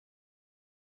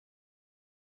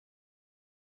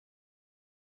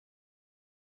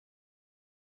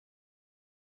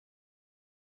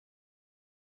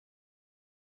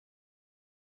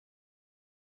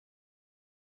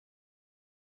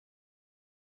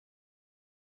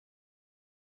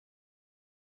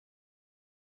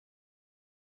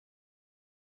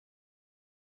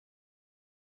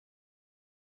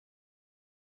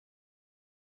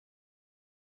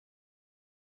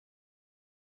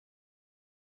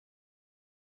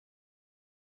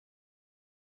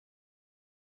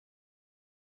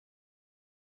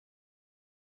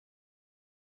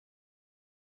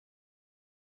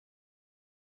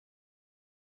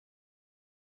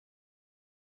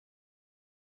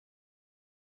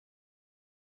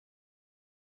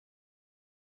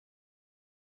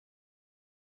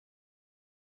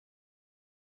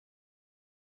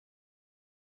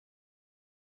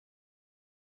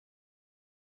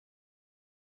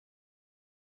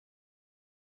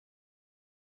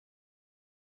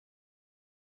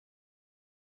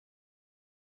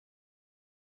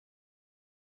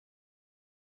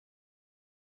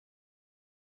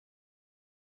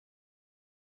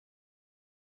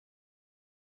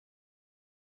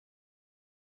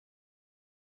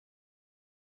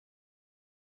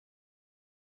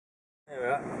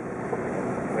Yeah.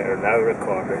 We're now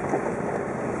recording.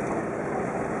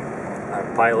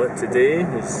 Our pilot today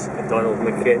is Donald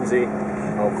Mackenzie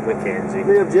of Mackenzie.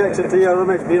 No objection to your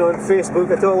image being on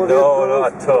Facebook at all? No,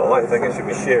 not at all. I think it should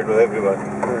be shared with everyone.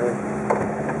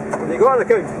 Have you got an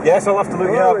account? Yes, I'll have to look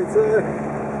it up.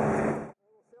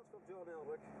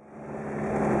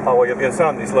 Oh, well, you'll be on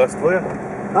Sandy's list, will you?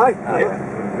 Aye. Yeah.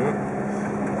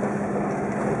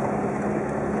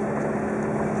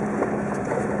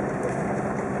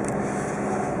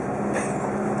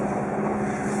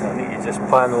 I need to just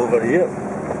pan over here.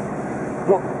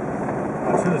 Well,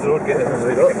 as soon as the road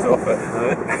gets off it.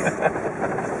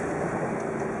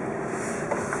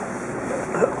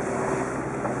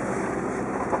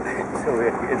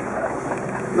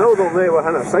 No, they'll know we're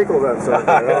in a cycle then, so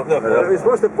we're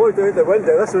supposed to point out the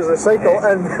window, this was the cycle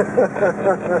in.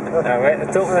 Now we're at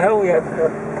the top of the hill yet.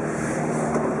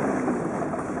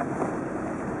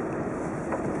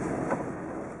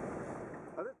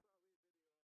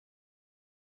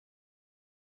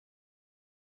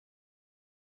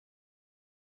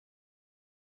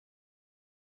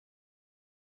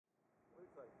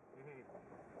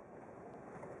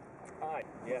 Aye,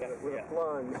 yeah, With yeah.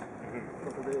 plans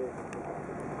for today.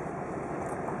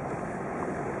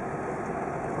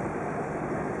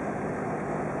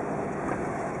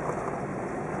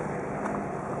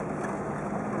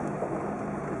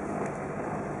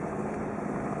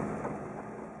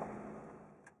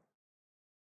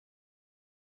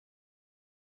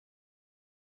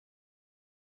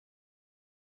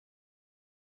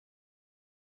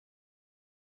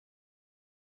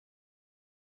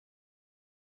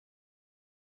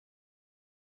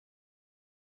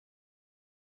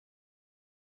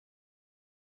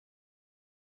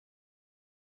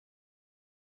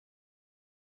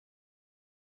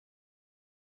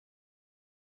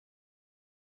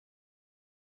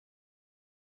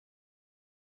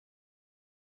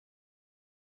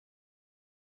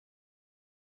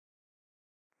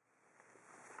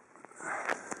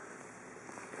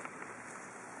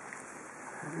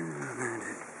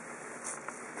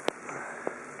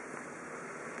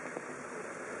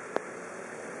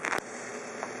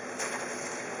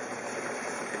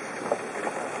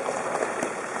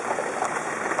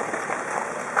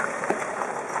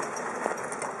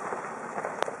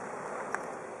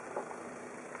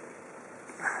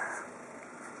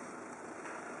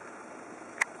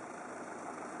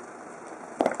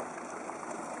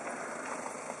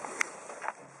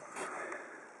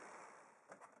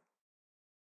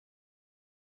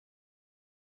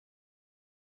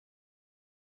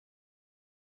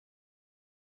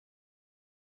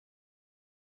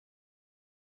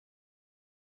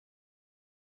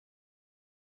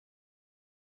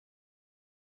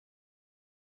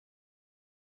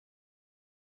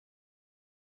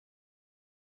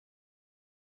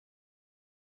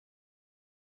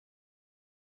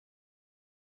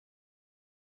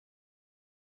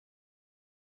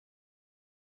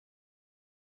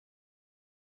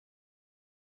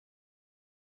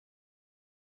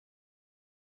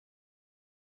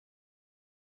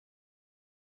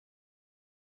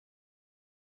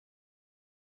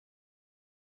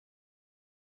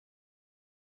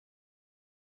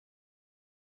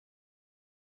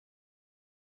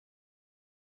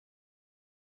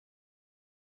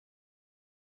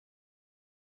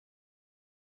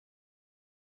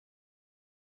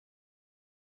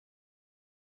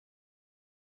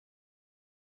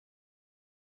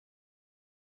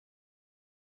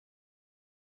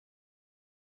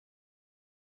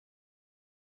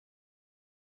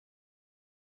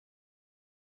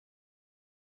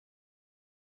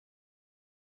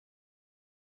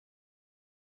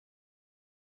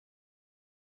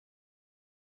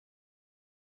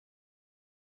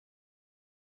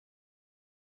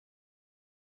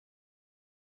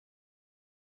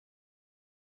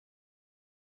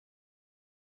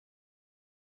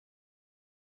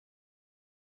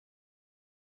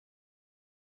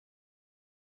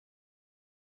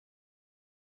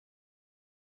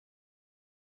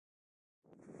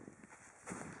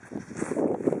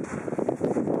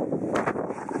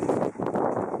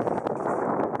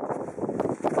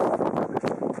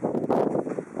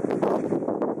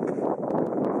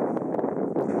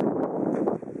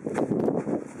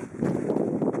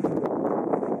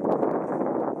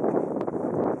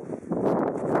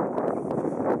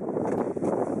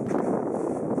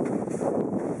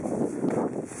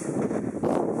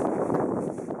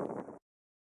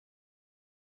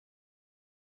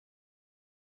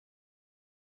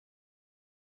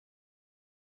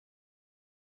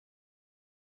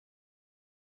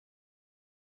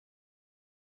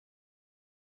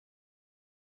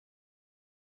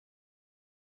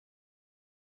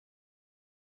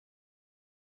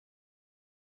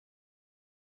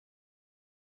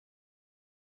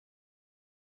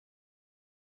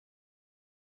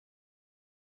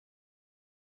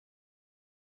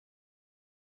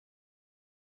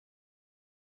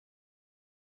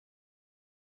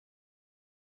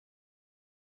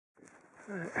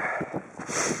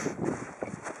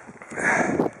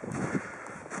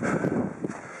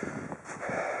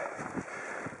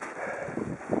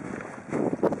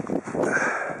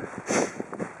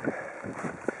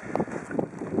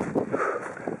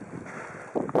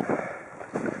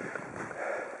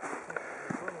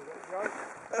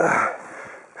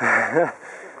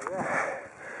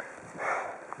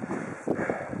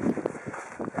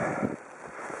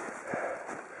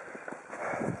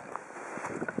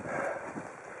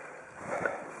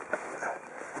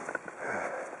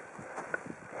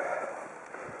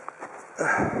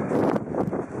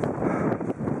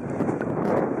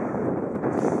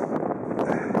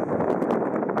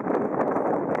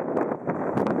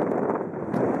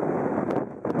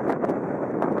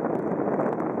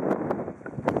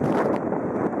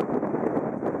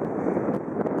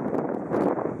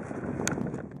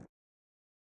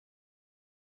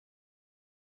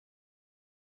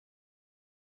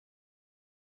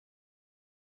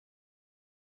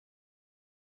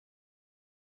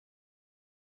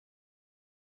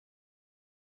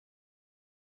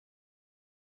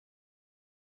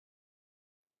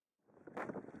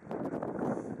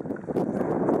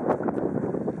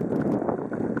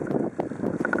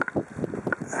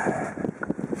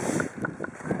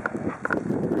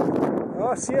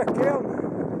 Oh, see a cairn.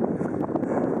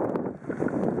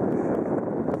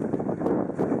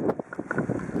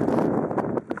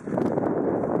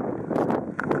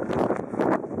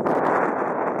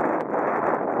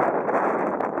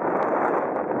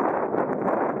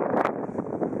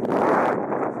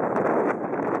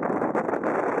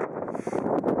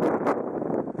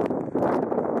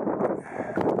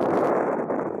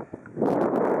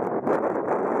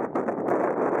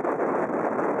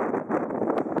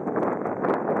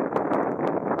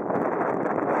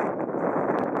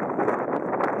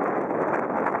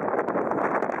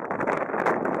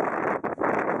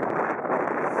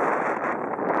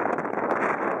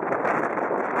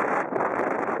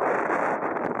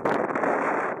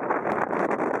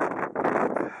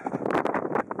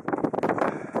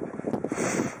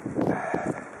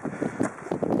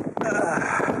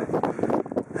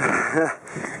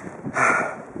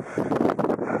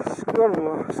 Choire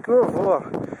Mhor Bidein.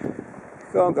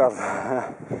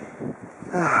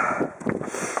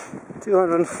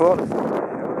 240.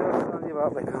 Sandy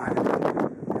Barclay coming.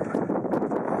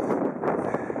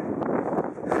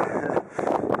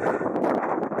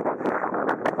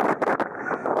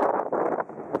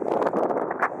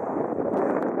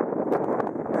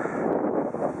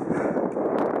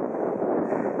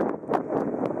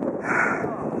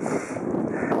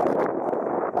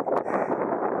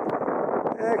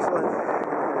 Excellent.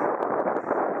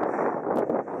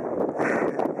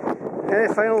 Any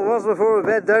final words before we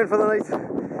bed down for the night?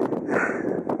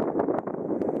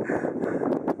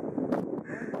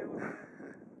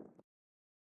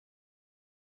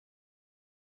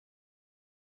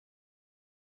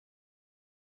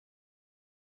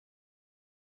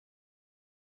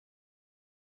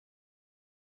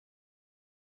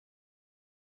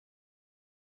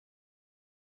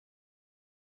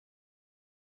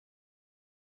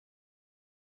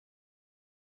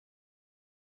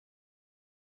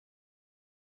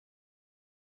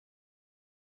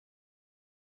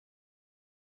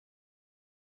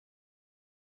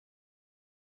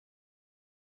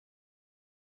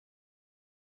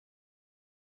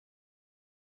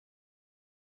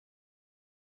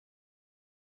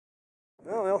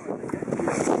 Oh well.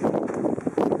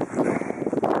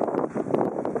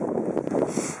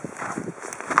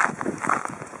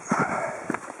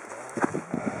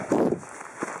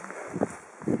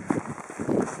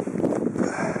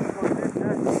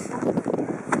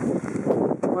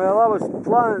 Well, I was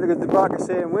planning to go back the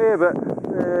same way, but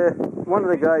one of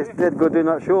the guys did go down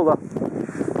that shoulder.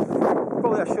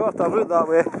 Probably a shorter route that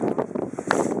way.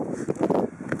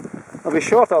 It'll be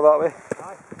shorter that way.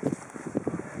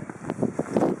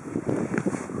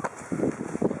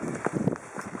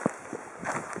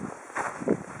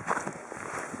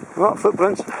 Oh,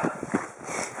 footprints.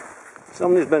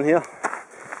 Somebody's been here.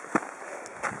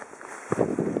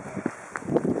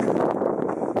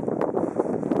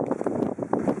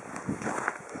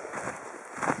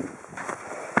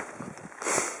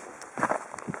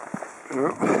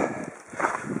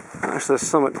 That's the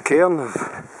summit cairn of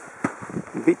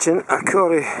beaching a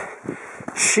Choire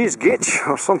Sheasgaich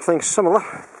or something similar.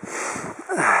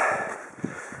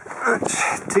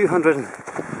 That's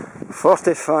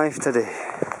 245 today.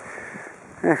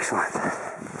 Excellent.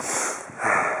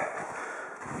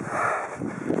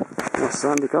 There's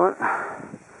Sandy coming.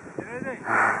 You ready?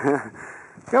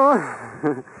 Come on.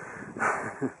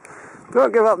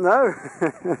 Don't give up now.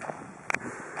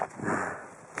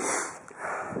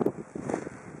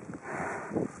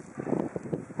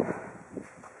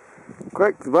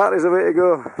 Quick, the battery's the way to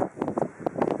go.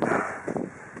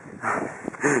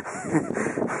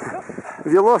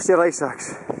 Have you lost your ice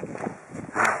axe?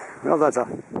 Well, that's a...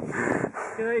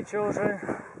 Good night,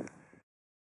 children.